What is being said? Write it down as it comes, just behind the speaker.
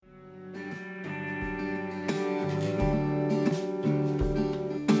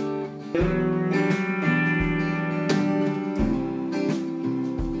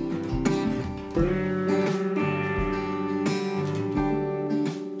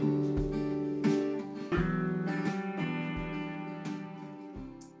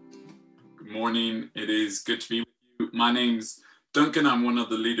morning. It is good to be with you. My name's Duncan. I'm one of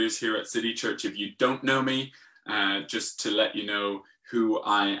the leaders here at City Church. If you don't know me, just to let you know who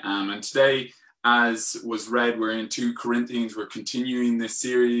I am. And today, as was read, we're in 2 Corinthians. We're continuing this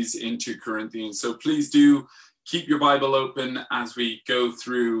series in 2 Corinthians. So please do keep your Bible open as we go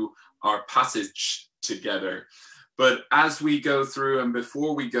through our passage together. But as we go through and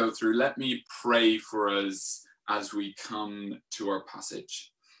before we go through, let me pray for us as we come to our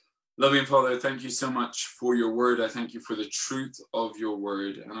passage. Loving Father, thank you so much for your word. I thank you for the truth of your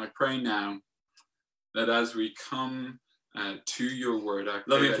word. And I pray now that as we come to your word,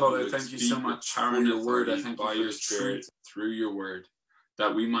 loving Father, thank you so much for your word. I thank you for your truth through your word,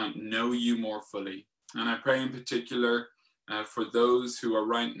 that we might know you more fully. And I pray in particular for those who are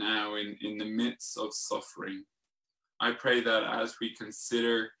right now in the midst of suffering. I pray that as we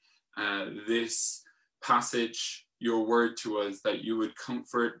consider this passage, your word to us, that you would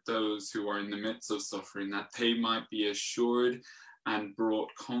comfort those who are in the midst of suffering, that they might be assured and brought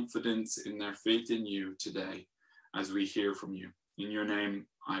confidence in their faith in you today as we hear from you. In your name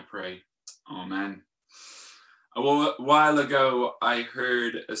I pray. Amen. A while ago, I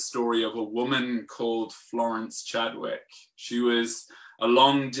heard a story of a woman called Florence Chadwick. She was a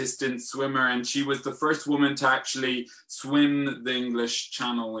long-distance swimmer, and she was the first woman to actually swim the English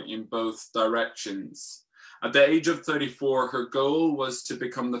Channel in both directions. At the age of 34, her goal was to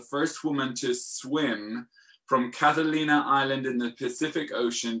become the first woman to swim from Catalina Island in the Pacific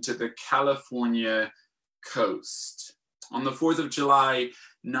Ocean to the California coast. On the 4th of July,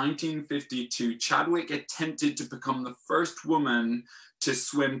 1952, Chadwick attempted to become the first woman to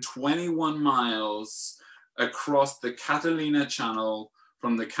swim 21 miles across the Catalina Channel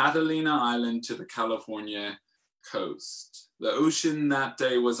from the Catalina Island to the California coast. The ocean that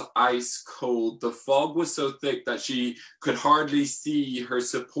day was ice cold. The fog was so thick that she could hardly see her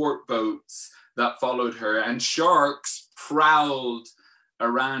support boats that followed her, and sharks prowled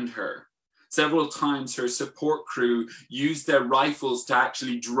around her. Several times her support crew used their rifles to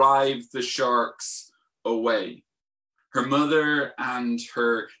actually drive the sharks away. Her mother and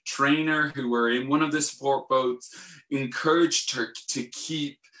her trainer, who were in one of the support boats, encouraged her to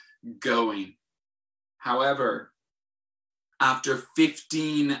keep going. However, after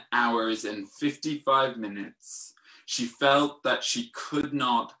 15 hours and 55 minutes, she felt that she could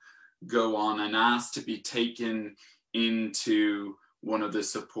not go on and asked to be taken into one of the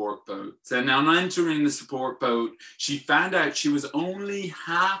support boats. And on entering the support boat, she found out she was only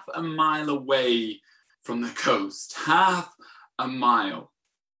half a mile away from the coast, half a mile.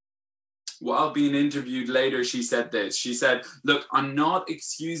 While being interviewed later, she said this. She said, "Look, I'm not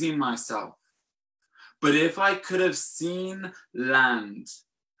excusing myself, but if I could have seen land,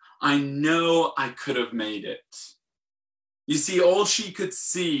 I know I could have made it." You see, all she could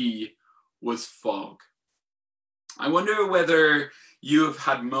see was fog. I wonder whether you have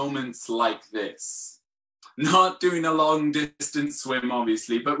had moments like this. Not doing a long distance swim,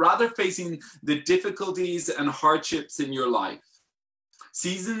 obviously, but rather facing the difficulties and hardships in your life.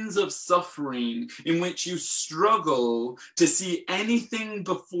 Seasons of suffering in which you struggle to see anything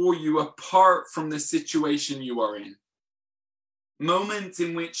before you apart from the situation you are in. Moments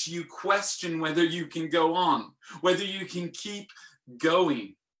in which you question whether you can go on, whether you can keep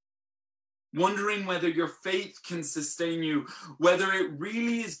going. Wondering whether your faith can sustain you, whether it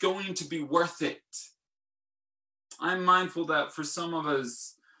really is going to be worth it. I'm mindful that for some of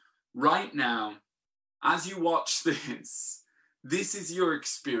us right now, as you watch this is your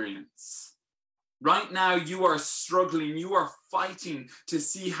experience. Right now, you are struggling, you are fighting to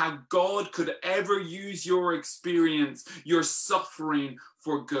see how God could ever use your experience, your suffering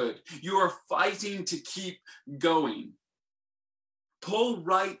for good. You are fighting to keep going. Paul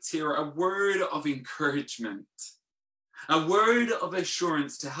writes here a word of encouragement, a word of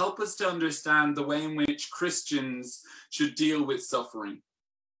assurance to help us to understand the way in which Christians should deal with suffering.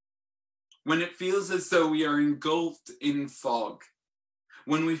 When it feels as though we are engulfed in fog,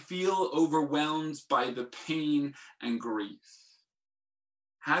 when we feel overwhelmed by the pain and grief,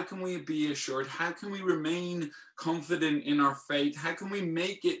 how can we be assured? How can we remain confident in our faith? How can we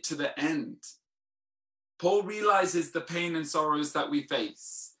make it to the end? Paul realizes the pain and sorrows that we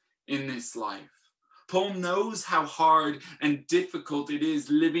face in this life. Paul knows how hard and difficult it is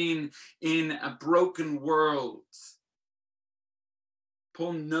living in a broken world.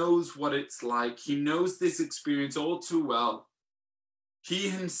 Paul knows what it's like. He knows this experience all too well. He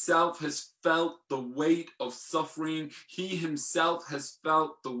himself has felt the weight of suffering. He himself has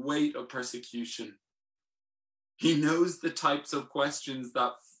felt the weight of persecution. He knows the types of questions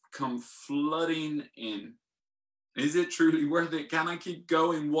that come flooding in. Is it truly worth it? Can I keep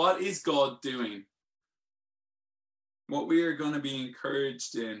going? What is God doing? What we are going to be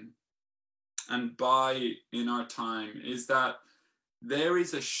encouraged in and by in our time is that there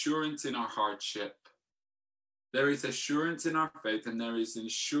is assurance in our hardship. There is assurance in our faith, and there is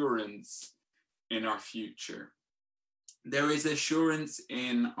assurance in our future. There is assurance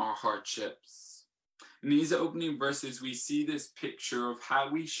in our hardships. In these opening verses, we see this picture of how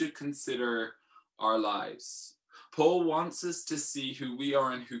we should consider our lives. Paul wants us to see who we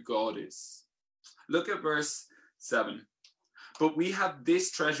are and who God is. Look at verse 7. But we have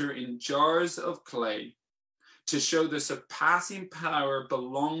this treasure in jars of clay to show the surpassing power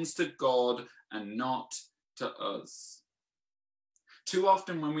belongs to God and not to us. Too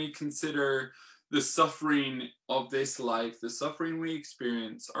often when we consider the suffering of this life, the suffering we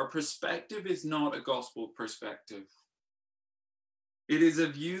experience, our perspective is not a gospel perspective. It is a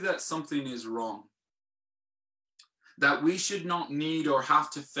view that something is wrong, that we should not need or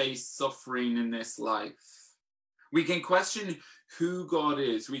have to face suffering in this life. We can question who God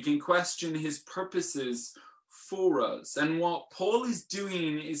is. We can question his purposes for us. And what Paul is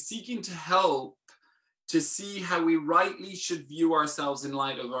doing is seeking to help to see how we rightly should view ourselves in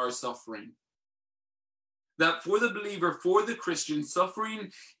light of our suffering. That for the believer, for the Christian, suffering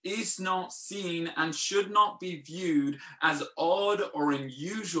is not seen and should not be viewed as odd or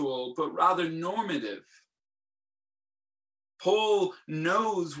unusual, but rather normative. Paul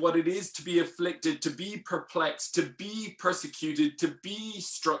knows what it is to be afflicted, to be perplexed, to be persecuted, to be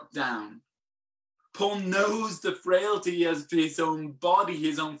struck down. Paul knows the frailty of his own body,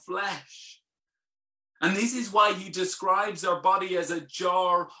 his own flesh. And this is why he describes our body as a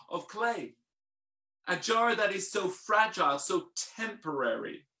jar of clay, a jar that is so fragile, so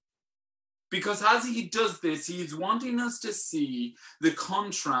temporary. Because as he does this, he is wanting us to see the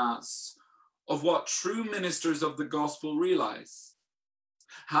contrast of what true ministers of the gospel realize,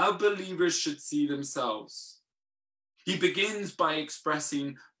 how believers should see themselves. He begins by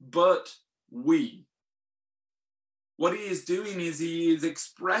expressing, but we. What he is doing is he is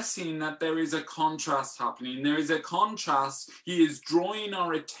expressing that there is a contrast happening. There is a contrast he is drawing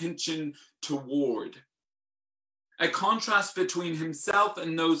our attention toward. A contrast between himself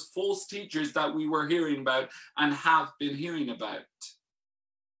and those false teachers that we were hearing about and have been hearing about.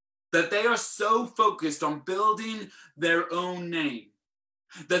 That they are so focused on building their own name.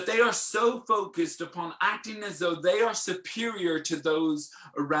 That they are so focused upon acting as though they are superior to those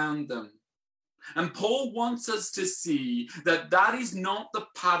around them. And Paul wants us to see that that is not the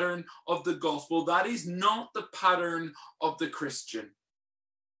pattern of the gospel. That is not the pattern of the Christian.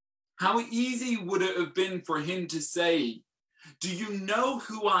 How easy would it have been for him to say, do you know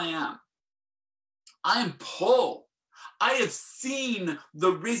who I am? I am Paul. I have seen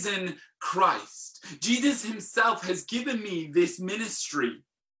the risen Christ. Jesus himself has given me this ministry.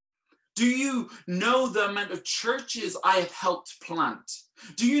 Do you know the amount of churches I have helped plant?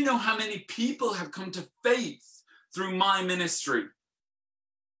 Do you know how many people have come to faith through my ministry?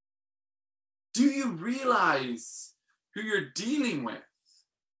 Do you realize who you're dealing with?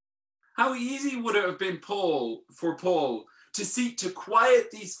 How easy would it have been for Paul to seek to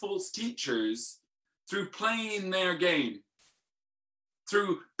quiet these false teachers through playing their game,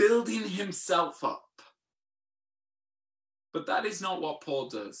 through building himself up? But that is not what Paul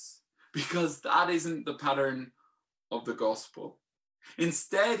does, because that isn't the pattern of the gospel.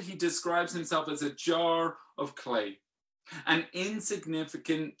 Instead, he describes himself as a jar of clay, an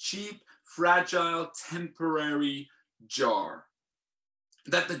insignificant, cheap, fragile, temporary jar.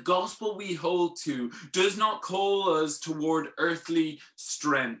 That the gospel we hold to does not call us toward earthly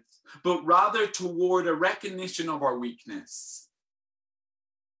strength, but rather toward a recognition of our weakness.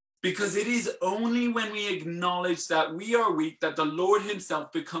 Because it is only when we acknowledge that we are weak that the Lord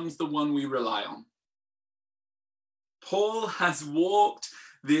himself becomes the one we rely on. Paul has walked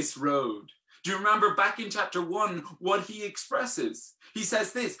this road. Do you remember back in chapter 1 what he expresses? He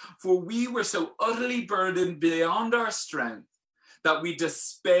says this, for we were so utterly burdened beyond our strength that we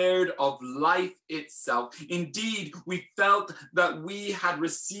despaired of life itself. Indeed, we felt that we had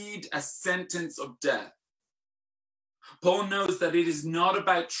received a sentence of death. Paul knows that it is not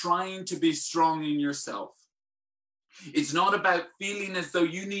about trying to be strong in yourself. It's not about feeling as though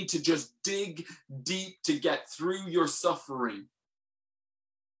you need to just dig deep to get through your suffering.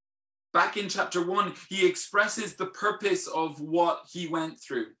 Back in chapter 1, he expresses the purpose of what he went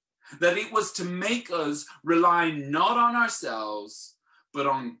through, that it was to make us rely not on ourselves, but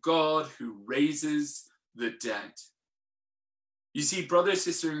on God who raises the dead. You see, brother,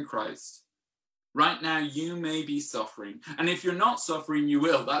 sister in Christ, right now you may be suffering. And if you're not suffering, you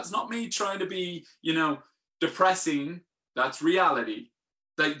will. That's not me trying to be, depressing, that's reality,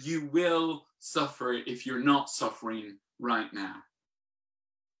 that you will suffer if you're not suffering right now.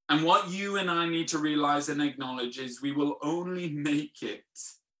 And what you and I need to realize and acknowledge is we will only make it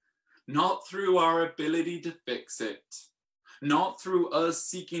not through our ability to fix it, not through us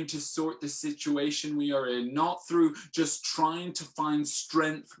seeking to sort the situation we are in, not through just trying to find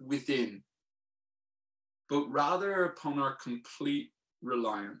strength within, but rather upon our complete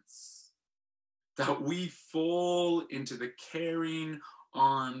reliance, that we fall into the caring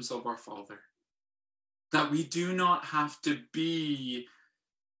arms of our Father, that we do not have to be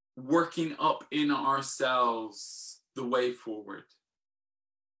working up in ourselves the way forward,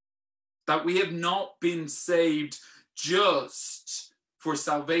 that we have not been saved just for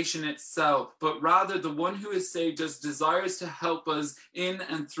salvation itself, but rather the one who has saved us desires to help us in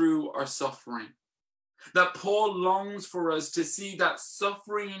and through our suffering. That Paul longs for us to see that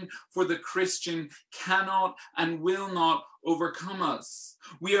suffering for the Christian cannot and will not overcome us.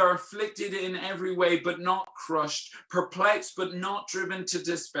 We are afflicted in every way, but not crushed, perplexed, but not driven to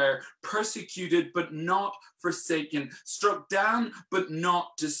despair, persecuted, but not forsaken, struck down, but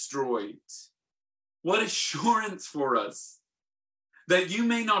not destroyed. What assurance for us that you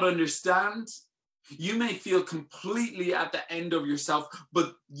may not understand. You may feel completely at the end of yourself,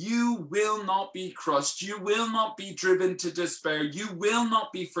 but you will not be crushed. You will not be driven to despair. You will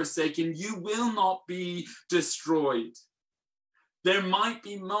not be forsaken. You will not be destroyed. There might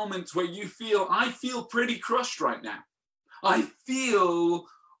be moments where you feel, I feel pretty crushed right now. I feel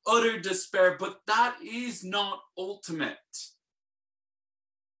utter despair, but that is not ultimate.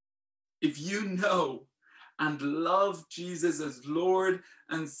 If you know and love Jesus as Lord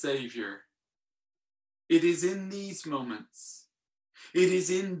and Savior, it is in these moments, it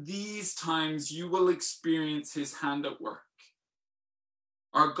is in these times you will experience his hand at work.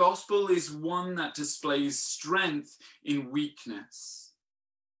 Our gospel is one that displays strength in weakness,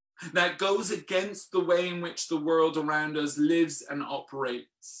 that goes against the way in which the world around us lives and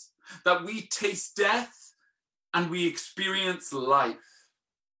operates, that we taste death and we experience life.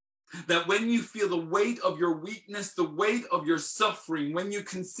 That when you feel the weight of your weakness, the weight of your suffering, when you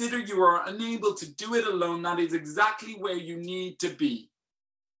consider you are unable to do it alone, that is exactly where you need to be.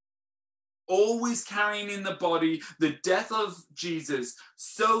 Always carrying in the body the death of Jesus,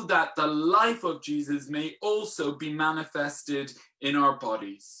 so that the life of Jesus may also be manifested in our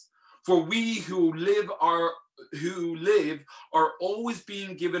bodies. For we who live are always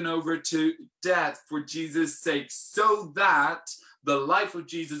being given over to death for Jesus' sake, so that the life of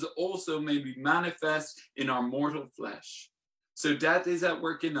Jesus also may be manifest in our mortal flesh. So death is at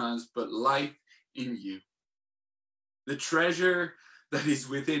work in us, but life in you. The treasure that is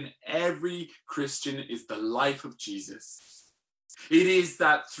within every Christian is the life of Jesus. It is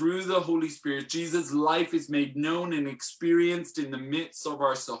that through the Holy Spirit, Jesus' life is made known and experienced in the midst of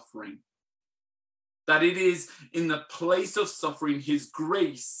our suffering. That it is in the place of suffering, his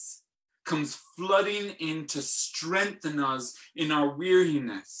grace comes flooding in to strengthen us in our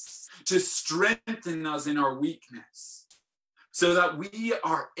weariness, to strengthen us in our weakness, so that we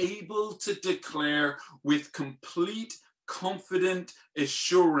are able to declare with complete, confident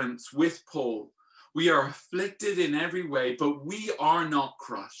assurance with Paul, we are afflicted in every way, but we are not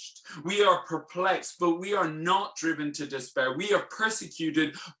crushed. We are perplexed, but we are not driven to despair. We are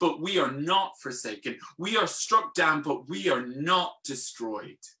persecuted, but we are not forsaken. We are struck down, but we are not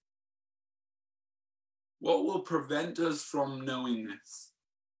destroyed. What will prevent us from knowing this,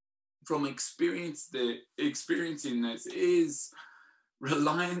 from experiencing this, is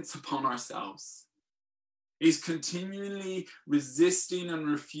reliance upon ourselves, is continually resisting and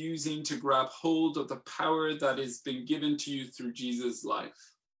refusing to grab hold of the power that has been given to you through Jesus'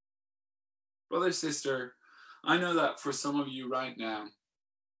 life. Brother, sister, I know that for some of you right now,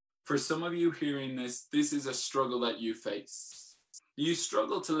 for some of you hearing this, this is a struggle that you face. You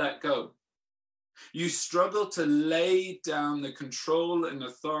struggle to let go. You struggle to lay down the control and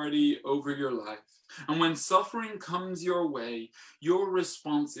authority over your life. And when suffering comes your way, your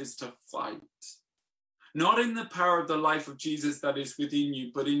response is to fight. Not in the power of the life of Jesus that is within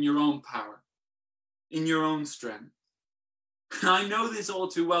you, but in your own power, in your own strength. I know this all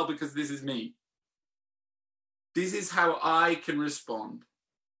too well because this is me. This is how I can respond.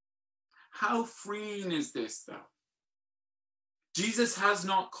 How freeing is this, though? Jesus has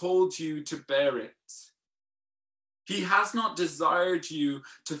not called you to bear it. He has not desired you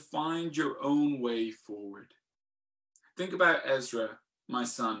to find your own way forward. Think about Ezra, my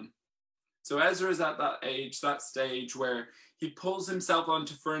son. So Ezra is at that age, that stage where he pulls himself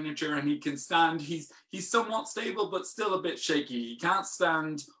onto furniture and he can stand. He's somewhat stable, but still a bit shaky. He can't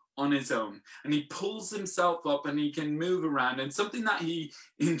stand on his own. And he pulls himself up and he can move around. And something that he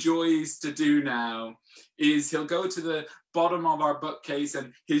enjoys to do now is he'll go to the bottom of our bookcase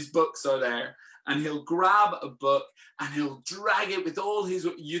and his books are there. And he'll grab a book and he'll drag it with all his,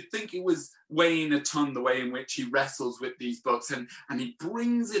 you'd think it was weighing a ton the way in which he wrestles with these books. And he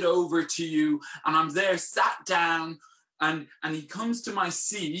brings it over to you. And I'm there sat down and he comes to my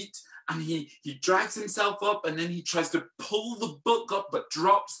seat and he drags himself up and then he tries to pull the book up but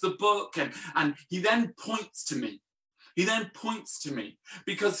drops the book. And he then points to me. He then points to me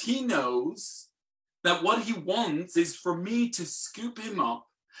because he knows that what he wants is for me to scoop him up,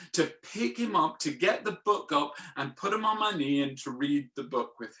 to pick him up, to get the book up and put him on my knee and to read the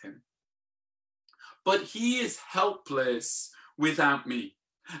book with him. But he is helpless without me.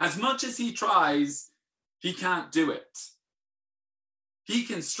 As much as he tries, he can't do it. He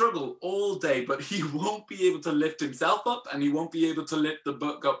can struggle all day, but he won't be able to lift himself up and he won't be able to lift the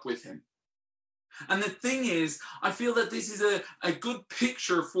book up with him. And the thing is, I feel that this is a good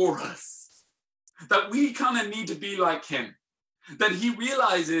picture for us, that we kind of need to be like him. That he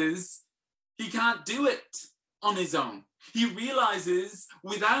realizes he can't do it on his own. He realizes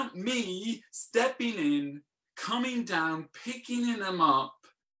without me stepping in, coming down, picking him up,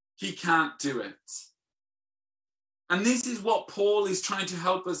 he can't do it. And this is what Paul is trying to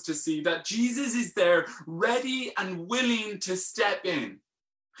help us to see, that Jesus is there ready and willing to step in.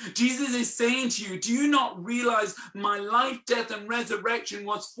 Jesus is saying to you, do you not realize my life, death, and resurrection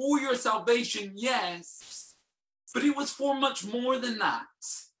was for your salvation? Yes. But it was for much more than that.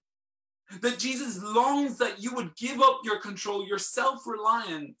 That Jesus longs that you would give up your control, your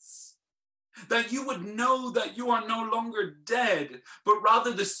self-reliance. That you would know that you are no longer dead, but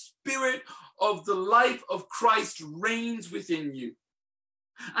rather the spirit of the life of Christ reigns within you.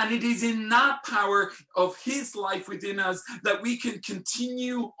 And it is in that power of his life within us that we can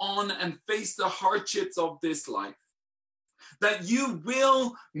continue on and face the hardships of this life. That you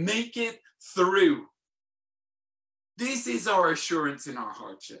will make it through. This is our assurance in our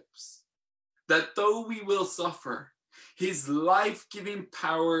hardships, that though we will suffer, his life-giving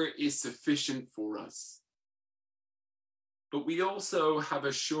power is sufficient for us. But we also have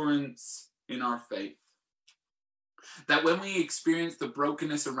assurance in our faith, that when we experience the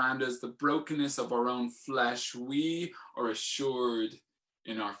brokenness around us, the brokenness of our own flesh, we are assured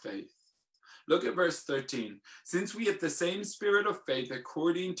in our faith. Look at verse 13. Since we have the same spirit of faith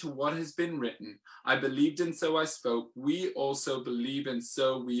according to what has been written, I believed and so I spoke, we also believe and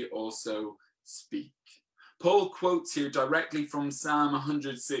so we also speak. Paul quotes here directly from Psalm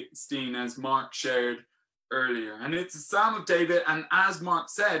 116 as Mark shared earlier. And it's a Psalm of David, and as Mark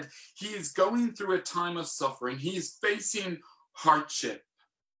said, he is going through a time of suffering. He is facing hardship.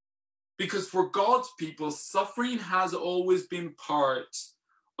 Because for God's people, suffering has always been part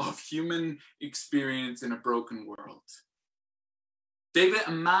of human experience in a broken world. David,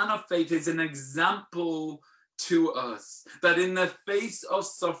 a man of faith, is an example to us that in the face of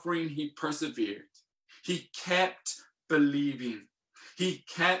suffering, he persevered. He kept believing. He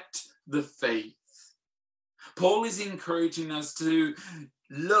kept the faith. Paul is encouraging us to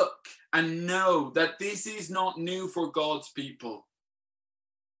look and know that this is not new for God's people.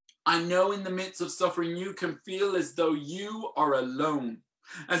 I know in the midst of suffering, you can feel as though you are alone,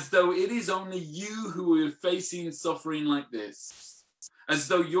 as though it is only you who are facing suffering like this, as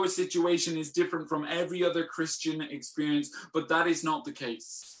though your situation is different from every other Christian experience, but that is not the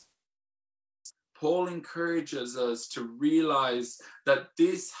case. Paul encourages us to realize that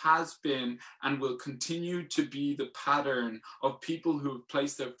this has been and will continue to be the pattern of people who have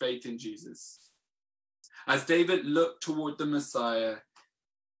placed their faith in Jesus. As David looked toward the Messiah,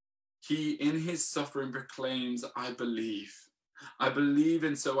 he in his suffering proclaims, I believe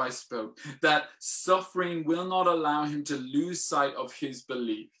and so I spoke. That suffering will not allow him to lose sight of his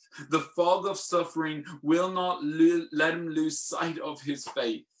belief. The fog of suffering will not let him lose sight of his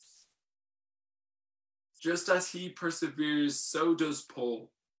faith. Just as he perseveres, so does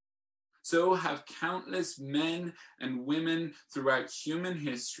Paul. So have countless men and women throughout human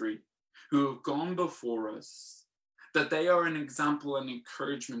history who have gone before us, that they are an example and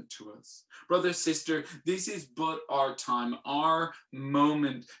encouragement to us. Brother, sister, this is but our time, our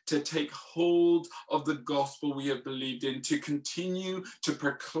moment to take hold of the gospel we have believed in, to continue to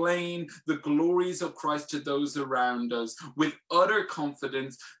proclaim the glories of Christ to those around us with utter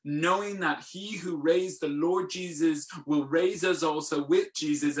confidence, knowing that he who raised the Lord Jesus will raise us also with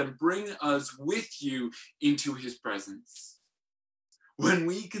Jesus and bring us with you into his presence. When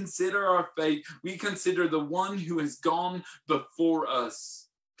we consider our faith, we consider the one who has gone before us,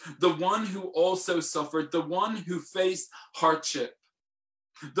 the one who also suffered, the one who faced hardship.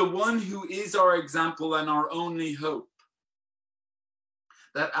 the one who is our example and our only hope.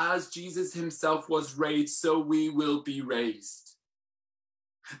 That as Jesus himself was raised, so we will be raised.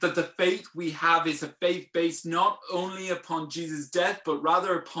 That the faith we have is a faith based not only upon Jesus' death, but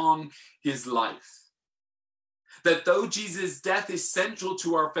rather upon his life. That though Jesus' death is central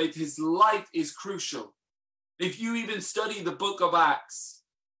to our faith, his life is crucial. If you even study the book of Acts,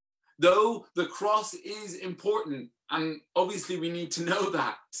 though the cross is important, and obviously we need to know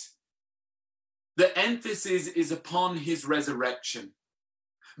that, the emphasis is upon his resurrection.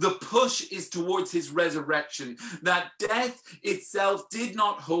 The push is towards his resurrection, that death itself did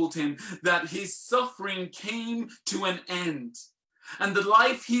not hold him, that his suffering came to an end. And the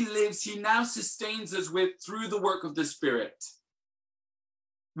life he lives, he now sustains us with through the work of the Spirit.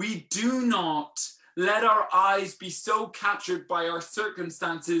 We do not let our eyes be so captured by our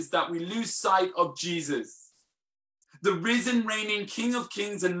circumstances that we lose sight of Jesus, the risen, reigning King of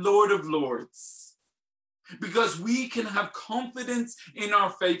Kings and Lord of Lords. Because we can have confidence in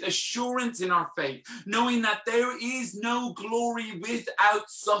our faith, assurance in our faith, knowing that there is no glory without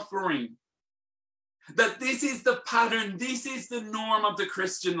suffering. That this is the pattern, this is the norm of the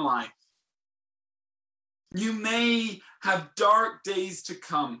Christian life. You may have dark days to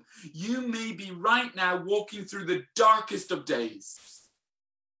come. You may be right now walking through the darkest of days.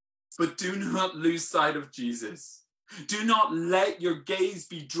 But do not lose sight of Jesus. Do not let your gaze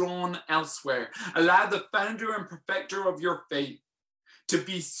be drawn elsewhere. Allow the founder and perfecter of your faith to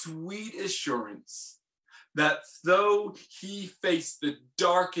be sweet assurance that though he faced the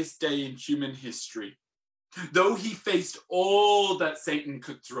darkest day in human history, though he faced all that Satan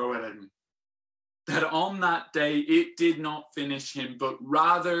could throw at him, that on that day it did not finish him, but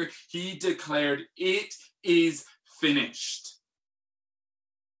rather he declared, "It is finished."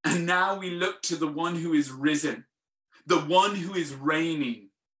 And now we look to the one who is risen, the one who is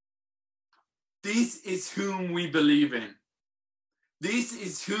reigning. This is whom we believe in. This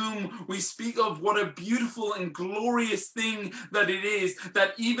is whom we speak of. What a beautiful and glorious thing that it is,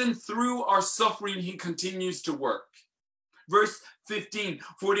 that even through our suffering, he continues to work. Verse 15,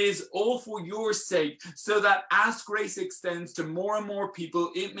 for it is all for your sake, so that as grace extends to more and more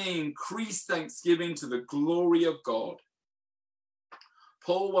people, it may increase thanksgiving to the glory of God.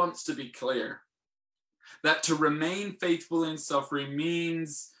 Paul wants to be clear that to remain faithful in suffering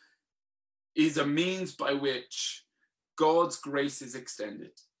is a means by which God's grace is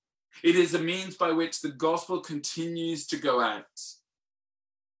extended. It is a means by which the gospel continues to go out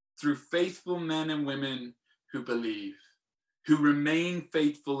through faithful men and women who believe, who remain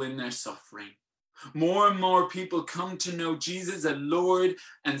faithful in their suffering. More and more people come to know Jesus as Lord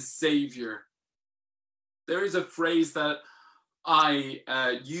and Savior. There is a phrase that I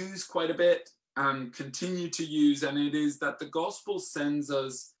use quite a bit and continue to use, and it is that the gospel sends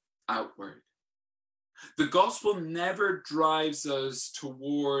us outward. The gospel never drives us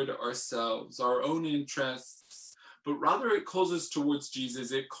toward ourselves, our own interests, but rather it calls us towards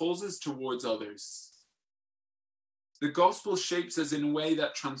Jesus. It calls us towards others. The gospel shapes us in a way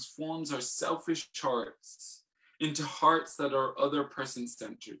that transforms our selfish hearts into hearts that are other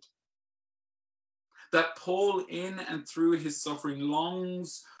person-centered. That Paul, in and through his suffering,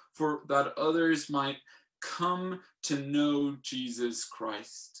 longs for that others might come to know Jesus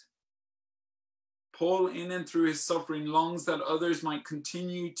Christ. Paul, in and through his suffering, longs that others might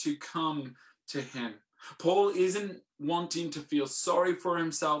continue to come to him. Paul isn't wanting to feel sorry for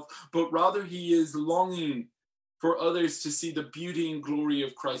himself, but rather he is longing for others to see the beauty and glory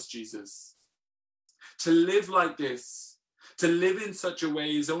of Christ Jesus. To live like this, to live in such a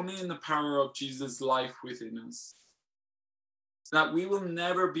way, is only in the power of Jesus' life within us. That we will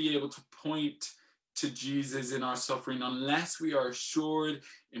never be able to point to Jesus in our suffering unless we are assured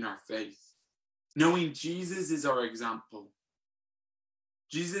in our faith, knowing Jesus is our example.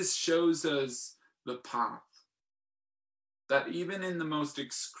 Jesus shows us the path, that even in the most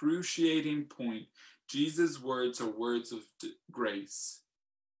excruciating point, Jesus' words are words of grace.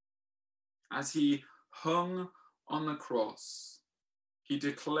 As he hung on the cross, he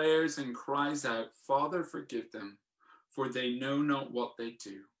declares and cries out, "Father, forgive them, for they know not what they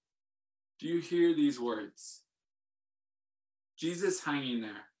do." Do you hear these words? Jesus hanging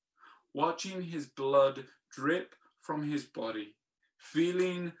there, watching his blood drip from his body,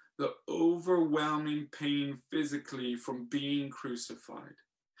 feeling the overwhelming pain physically from being crucified,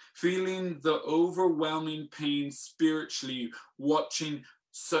 feeling the overwhelming pain spiritually, watching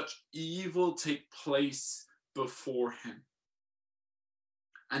such evil take place before him.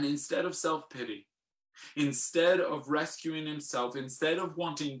 And instead of self-pity, Instead of rescuing himself, instead of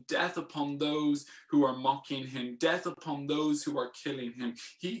wanting death upon those who are mocking him, death upon those who are killing him,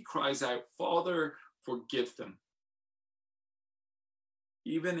 he cries out, Father, forgive them.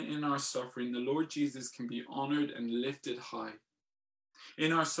 Even in our suffering, the Lord Jesus can be honored and lifted high.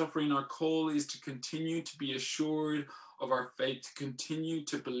 In our suffering, our call is to continue to be assured of our faith, to continue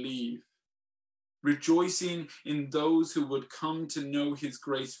to believe, rejoicing in those who would come to know his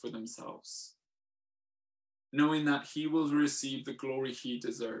grace for themselves, knowing that he will receive the glory he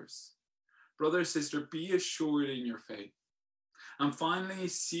deserves. Brother, sister, be assured in your faith. And finally,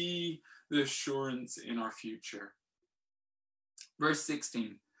 see the assurance in our future. Verse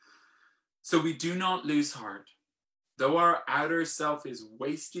 16, so we do not lose heart. Though our outer self is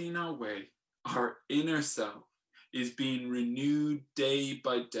wasting away, our inner self is being renewed day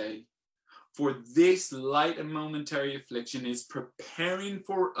by day. For this light and momentary affliction is preparing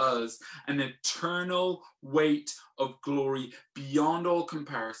for us an eternal weight of glory beyond all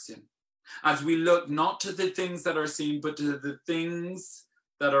comparison, as we look not to the things that are seen, but to the things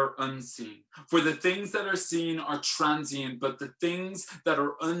that are unseen. For the things that are seen are transient, but the things that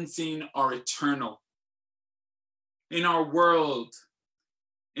are unseen are eternal. In our world,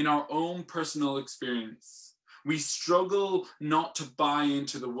 in our own personal experience, we struggle not to buy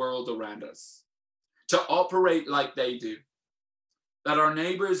into the world around us, to operate like they do. That our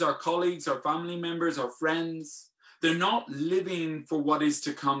neighbors, our colleagues, our family members, our friends, they're not living for what is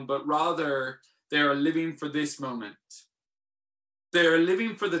to come, but rather they are living for this moment. They are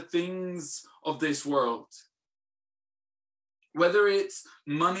living for the things of this world. Whether it's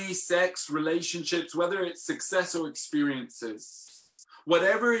money, sex, relationships, whether it's success or experiences,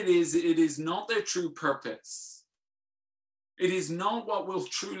 whatever it is not their true purpose. It is not what will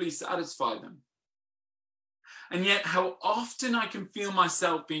truly satisfy them. And yet how often I can feel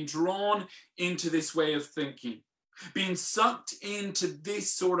myself being drawn into this way of thinking, being sucked into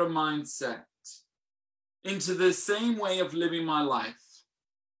this sort of mindset, into the same way of living my life.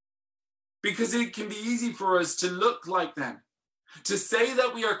 Because it can be easy for us to look like them, to say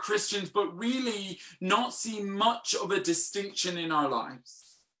that we are Christians, but really not see much of a distinction in our lives.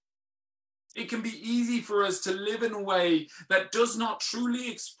 It can be easy for us to live in a way that does not truly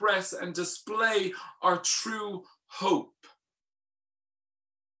express and display our true hope.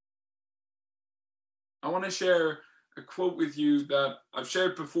 I want to share a quote with you that I've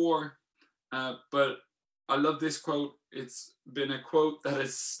shared before, but I love this quote. It's been a quote that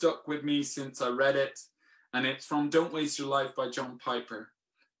has stuck with me since I read it, and it's from Don't Waste Your Life by John Piper.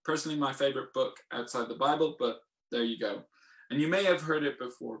 Personally, my favorite book outside the Bible, but there you go. And you may have heard it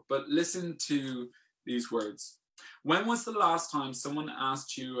before, but listen to these words. When was the last time someone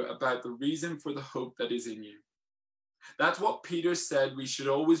asked you about the reason for the hope that is in you? That's what Peter said we should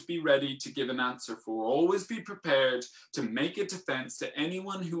always be ready to give an answer for, always be prepared to make a defense to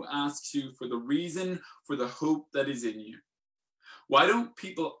anyone who asks you for the reason for the hope that is in you. Why don't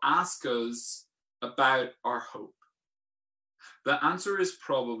people ask us about our hope? The answer is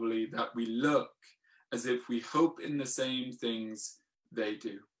probably that we look as if we hope in the same things they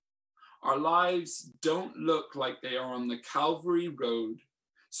do. Our lives don't look like they are on the Calvary Road,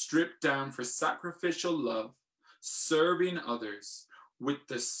 stripped down for sacrificial love, serving others with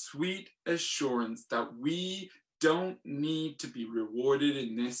the sweet assurance that we don't need to be rewarded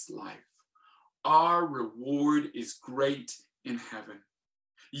in this life. Our reward is great in heaven.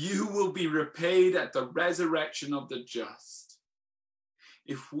 You will be repaid at the resurrection of the just.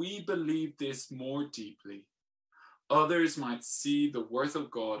 If we believe this more deeply, others might see the worth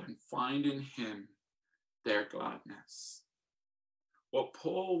of God and find in him their gladness. What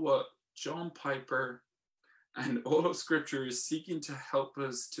John Piper, and all of Scripture is seeking to help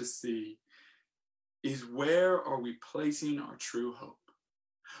us to see is, where are we placing our true hope?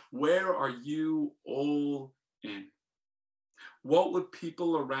 Where are you all in? What would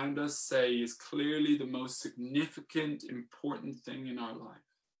people around us say is clearly the most significant, important thing in our life?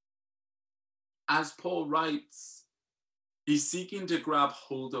 As Paul writes, he's seeking to grab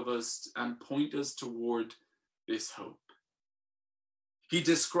hold of us and point us toward this hope. He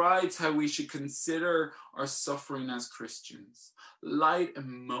describes how we should consider our suffering as Christians, light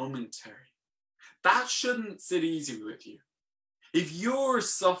and momentary. That shouldn't sit easy with you. If you're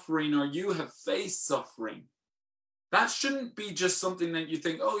suffering or you have faced suffering, that shouldn't be just something that you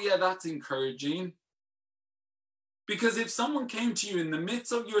think, oh yeah, that's encouraging. Because if someone came to you in the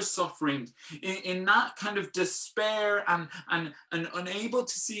midst of your suffering, in that kind of despair and unable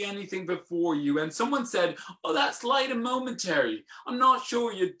to see anything before you, and someone said, oh, that's light and momentary, I'm not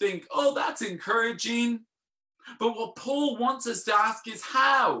sure you'd think, oh, that's encouraging. But what Paul wants us to ask is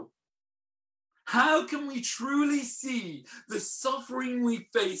how? How can we truly see the suffering we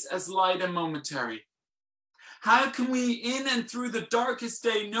face as light and momentary? How can we, in and through the darkest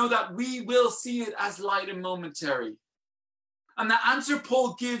day, know that we will see it as light and momentary? And the answer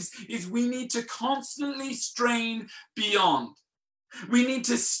Paul gives is we need to constantly strain beyond. We need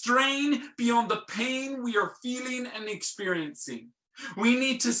to strain beyond the pain we are feeling and experiencing. We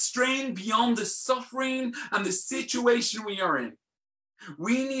need to strain beyond the suffering and the situation we are in.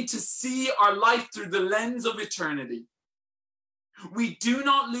 We need to see our life through the lens of eternity. We do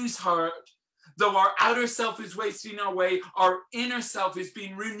not lose heart. Though our outer self is wasting away, our inner self is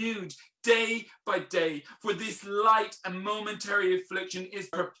being renewed day by day. For this light and momentary affliction is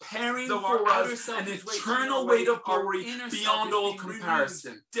preparing for us an eternal weight of glory beyond all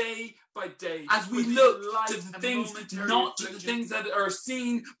comparison. Day by day, as we look to the things, not to the things that are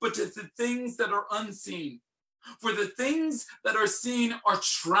seen, but to the things that are unseen. For the things that are seen are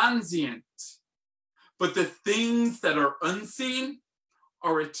transient, but the things that are unseen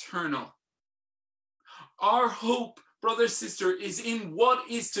are eternal. Our hope, brother, sister, is in what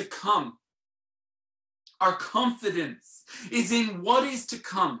is to come. Our confidence is in what is to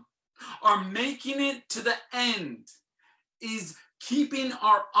come. Our making it to the end is keeping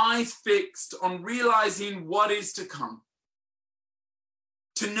our eyes fixed on realizing what is to come.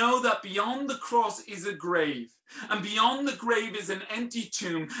 To know that beyond the cross is a grave, and beyond the grave is an empty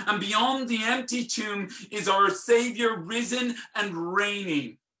tomb, and beyond the empty tomb is our Savior risen and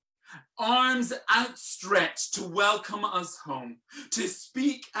reigning. Arms outstretched to welcome us home, to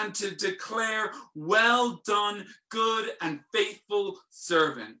speak and to declare, well done, good and faithful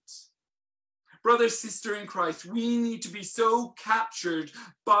servant. Brother, sister in Christ, we need to be so captured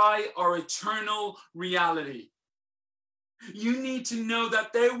by our eternal reality. You need to know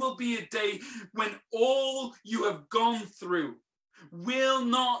that there will be a day when all you have gone through will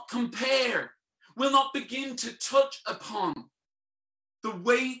not compare, will not begin to touch upon the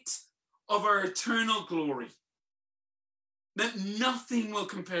weight of our eternal glory. That nothing will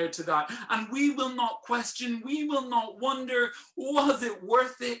compare to that. And we will not question, we will not wonder, was it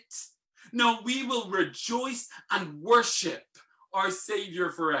worth it? No, we will rejoice and worship our Savior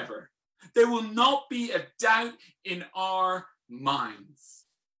forever. There will not be a doubt in our minds.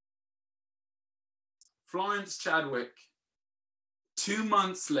 Florence Chadwick, 2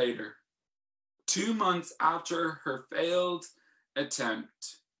 months later, 2 months after her failed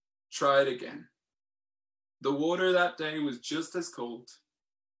attempt, tried again. The water that day was just as cold.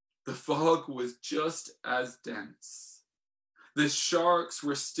 The fog was just as dense. The sharks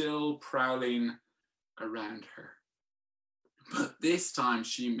were still prowling around her. But this time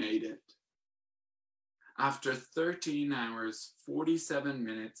she made it. After 13 hours, 47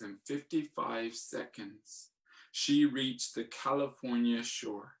 minutes, and 55 seconds, she reached the California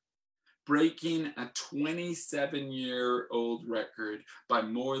shore, breaking a 27-year-old record by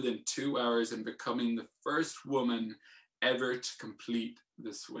more than 2 hours and becoming the first woman ever to complete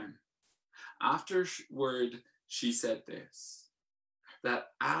the swim. Afterward, she said this, that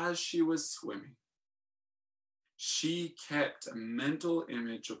as she was swimming, she kept a mental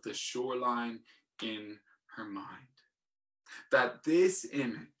image of the shoreline in her mind. That this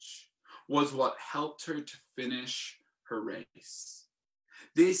image was what helped her to finish her race.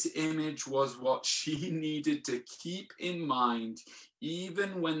 This image was what she needed to keep in mind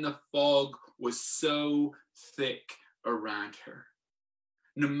even when the fog was so thick around her.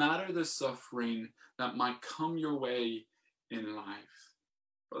 No matter the suffering that might come your way in life,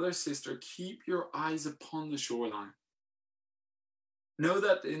 brother, sister, keep your eyes upon the shoreline. Know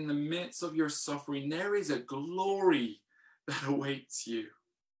that in the midst of your suffering, there is a glory that awaits you.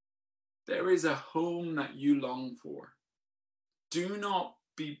 There is a home that you long for. Do not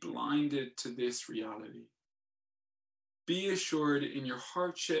be blinded to this reality. Be assured in your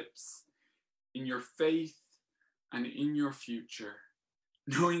hardships, in your faith, and in your future,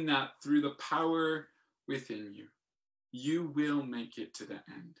 knowing that through the power within you, you will make it to the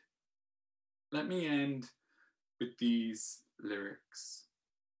end. Let me end with these lyrics.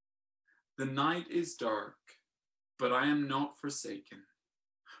 The night is dark, but I am not forsaken,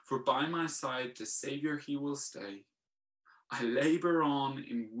 for by my side the Savior he will stay. I labor on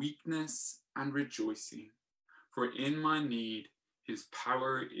in weakness and rejoicing, for in my need his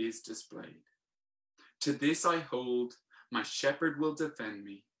power is displayed. To this I hold, my shepherd will defend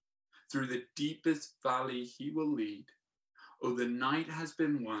me. Through the deepest valley he will lead. Oh, the night has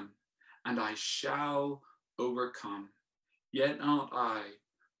been won, and I shall overcome. Yet not I,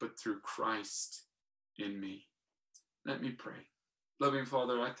 but through Christ in me. Let me pray. Loving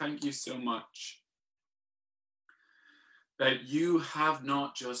Father, I thank you so much that you have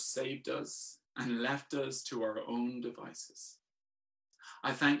not just saved us, and left us to our own devices.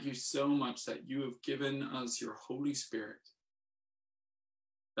 I thank you so much that you have given us your Holy Spirit,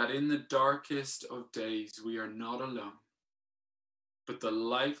 that in the darkest of days we are not alone, but the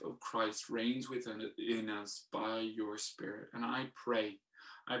life of Christ reigns within us by your Spirit. And I pray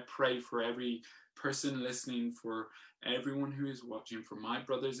for every person listening, for everyone who is watching, for my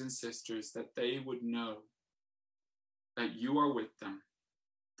brothers and sisters, that they would know that you are with them,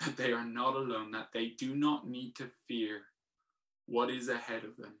 that they are not alone, that they do not need to fear what is ahead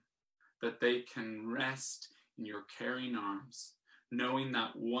of them, that they can rest in your caring arms, knowing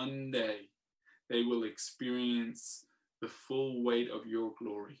that one day they will experience the full weight of your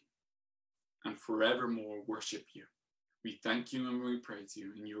glory and forevermore worship you. We thank you and we praise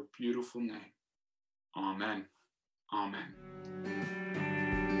you in your beautiful name. Amen. Amen.